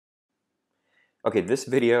Okay, this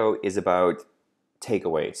video is about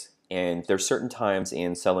takeaways. And there's certain times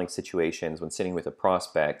in selling situations when sitting with a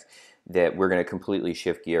prospect that we're going to completely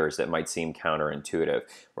shift gears that might seem counterintuitive.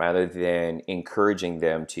 Rather than encouraging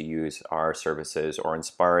them to use our services or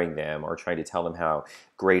inspiring them or trying to tell them how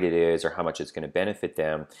great it is or how much it's going to benefit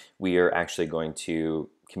them, we are actually going to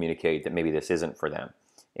communicate that maybe this isn't for them.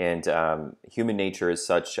 And human nature is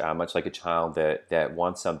such, much like a child that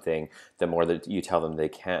wants something, the more that you tell them they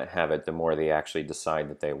can't have it, the more they actually decide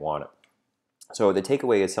that they want it. So the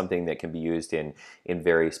takeaway is something that can be used in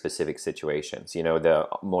very specific situations. You know, the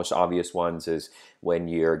most obvious ones is when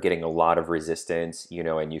you're getting a lot of resistance, you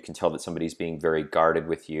know, and you can tell that somebody's being very guarded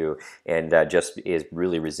with you and just is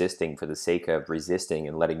really resisting for the sake of resisting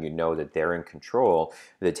and letting you know that they're in control.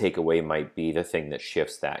 The takeaway might be the thing that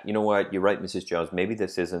shifts that. You know what, you're right, Mrs. Jones, maybe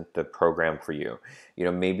this isn't the program for you. You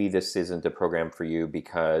know, maybe this isn't the program for you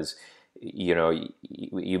because you know,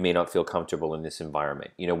 you may not feel comfortable in this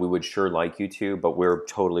environment. You know, we would sure like you to, but we're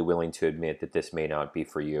totally willing to admit that this may not be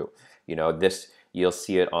for you. You know, this, you'll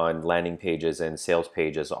see it on landing pages and sales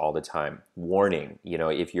pages all the time. Warning, you know,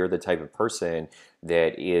 if you're the type of person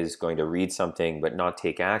that is going to read something but not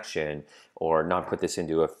take action or not put this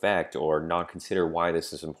into effect or not consider why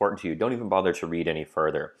this is important to you, don't even bother to read any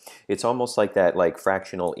further. It's almost like that like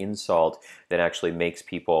fractional insult that actually makes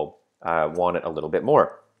people want it a little bit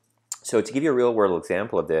more. So to give you a real world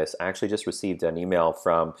example of this, I actually just received an email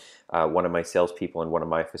from one of my salespeople in one of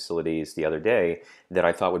my facilities the other day that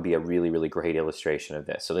I thought would be a really, really great illustration of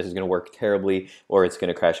this. So this is going to work terribly or it's going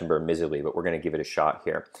to crash and burn miserably, but we're going to give it a shot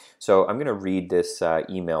here. So I'm going to read this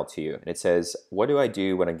email to you. And it says, what do I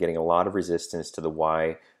do when I'm getting a lot of resistance to the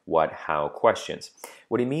why, what, how questions?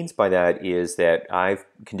 What he means by that is that I've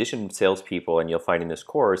conditioned salespeople, and you'll find in this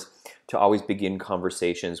course, to always begin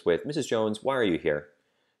conversations with, Mrs. Jones, why are you here?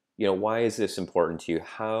 You know, why is this important to you?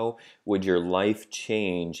 How would your life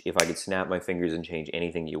change if I could snap my fingers and change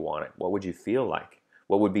anything you wanted? What would you feel like?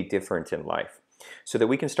 What would be different in life? So that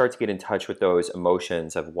we can start to get in touch with those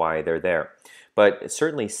emotions of why they're there. But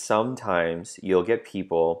certainly sometimes you'll get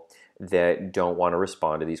people that don't want to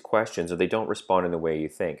respond to these questions, or they don't respond in the way you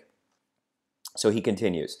think. So he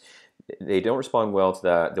continues. They don't respond well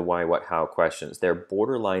to the why, what, how questions. They're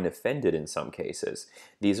borderline offended in some cases.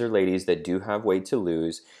 These are ladies that do have weight to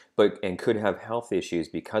lose, and could have health issues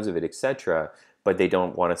because of it, etc. But they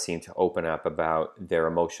don't want to seem to open up about their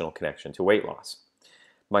emotional connection to weight loss.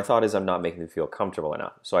 My thought is I'm not making them feel comfortable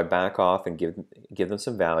enough. So I back off and give them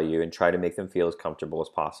some value and try to make them feel as comfortable as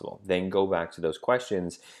possible. Then go back to those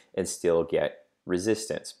questions and still get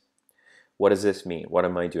resistance. What does this mean? What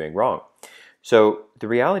am I doing wrong? So the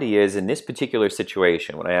reality is, in this particular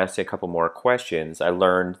situation, when I asked a couple more questions, I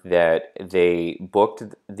learned that they booked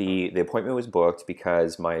the appointment was booked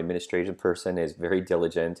because my administrative person is very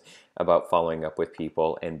diligent about following up with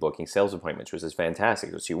people and booking sales appointments, which is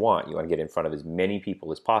fantastic. That's what you want. You want to get in front of as many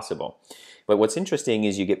people as possible. But what's interesting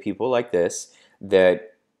is you get people like this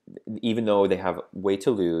that even though they have weight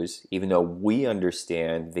to lose, even though we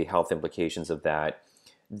understand the health implications of that,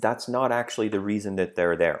 that's not actually the reason that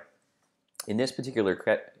they're there. In this particular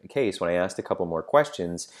case, when I asked a couple more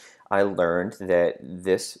questions, I learned that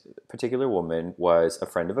this particular woman was a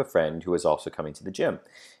friend of a friend who was also coming to the gym.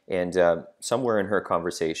 And somewhere in her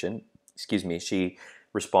conversation, she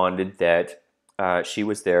responded that she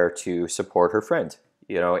was there to support her friend,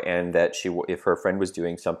 you know, and that if her friend was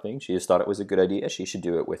doing something, she just thought it was a good idea, she should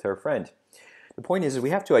do it with her friend. The point is we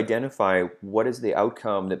have to identify what is the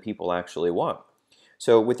outcome that people actually want.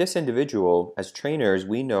 So with this individual, as trainers,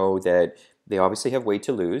 we know that they obviously have weight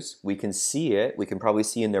to lose. We can see it. We can probably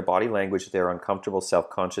see in their body language that they're uncomfortable,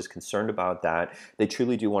 self-conscious, concerned about that. They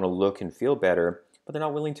truly do want to look and feel better, but they're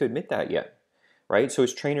not willing to admit that yet, right? So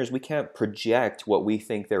as trainers, we can't project what we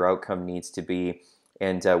think their outcome needs to be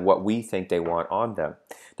and what we think they want on them.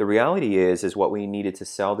 The reality is what we needed to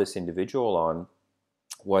sell this individual on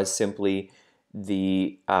was simply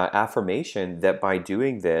the affirmation that by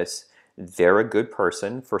doing this, they're a good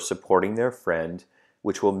person for supporting their friend,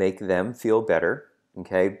 which will make them feel better,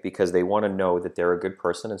 okay, because they want to know that they're a good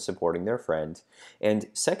person and supporting their friend. And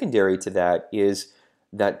secondary to that is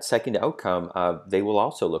that second outcome of they will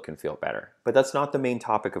also look and feel better. But that's not the main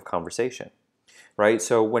topic of conversation, right?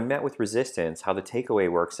 So when met with resistance, how the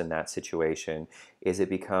takeaway works in that situation is it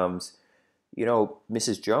becomes, you know,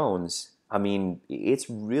 Mrs. Jones, I mean, it's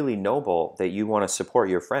really noble that you want to support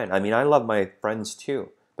your friend. I mean, I love my friends too.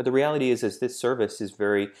 But the reality is this service is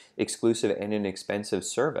very exclusive and inexpensive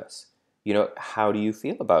service. You know, how do you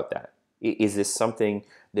feel about that? Is this something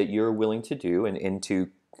that you're willing to do and to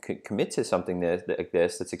commit to something like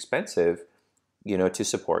this that's expensive, you know, to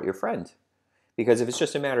support your friend? Because if it's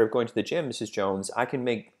just a matter of going to the gym, Mrs. Jones, I can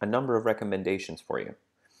make a number of recommendations for you.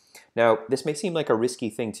 Now, this may seem like a risky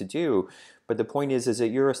thing to do, but the point is that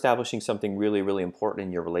you're establishing something really, really important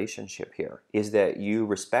in your relationship here, is that you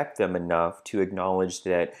respect them enough to acknowledge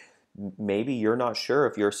that maybe you're not sure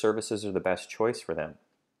if your services are the best choice for them.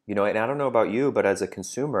 And I don't know about you, but as a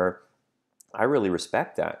consumer, I really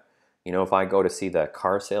respect that. If I go to see the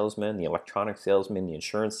car salesman, the electronic salesman, the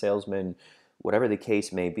insurance salesman, whatever the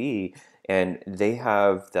case may be, and they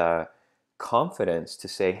have the confidence to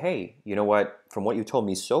say, hey, you know what, from what you told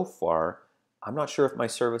me so far, I'm not sure if my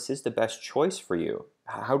service is the best choice for you.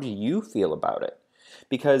 How do you feel about it?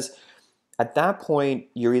 Because at that point,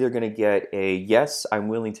 you're either going to get a yes, I'm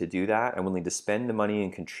willing to do that, I'm willing to spend the money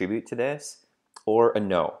and contribute to this, or a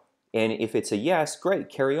no. And if it's a yes, great,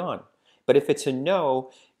 carry on. But if it's a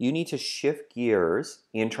no, you need to shift gears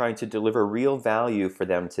in trying to deliver real value for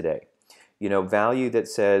them today. Value that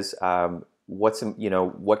says, what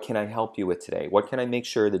can I help you with today? What can I make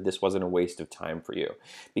sure that this wasn't a waste of time for you?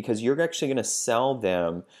 Because you're actually going to sell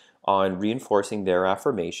them on reinforcing their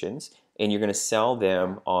affirmations, and you're going to sell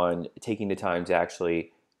them on taking the time to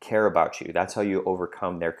actually care about you. That's how you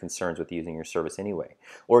overcome their concerns with using your service anyway.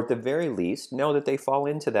 Or at the very least, know that they fall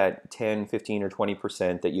into that 10, 15, or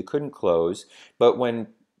 20% that you couldn't close, but when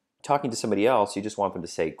talking to somebody else, you just want them to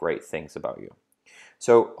say great things about you.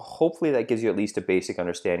 So hopefully that gives you at least a basic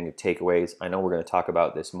understanding of takeaways. I know we're going to talk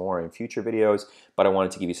about this more in future videos, but I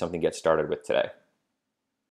wanted to give you something to get started with today.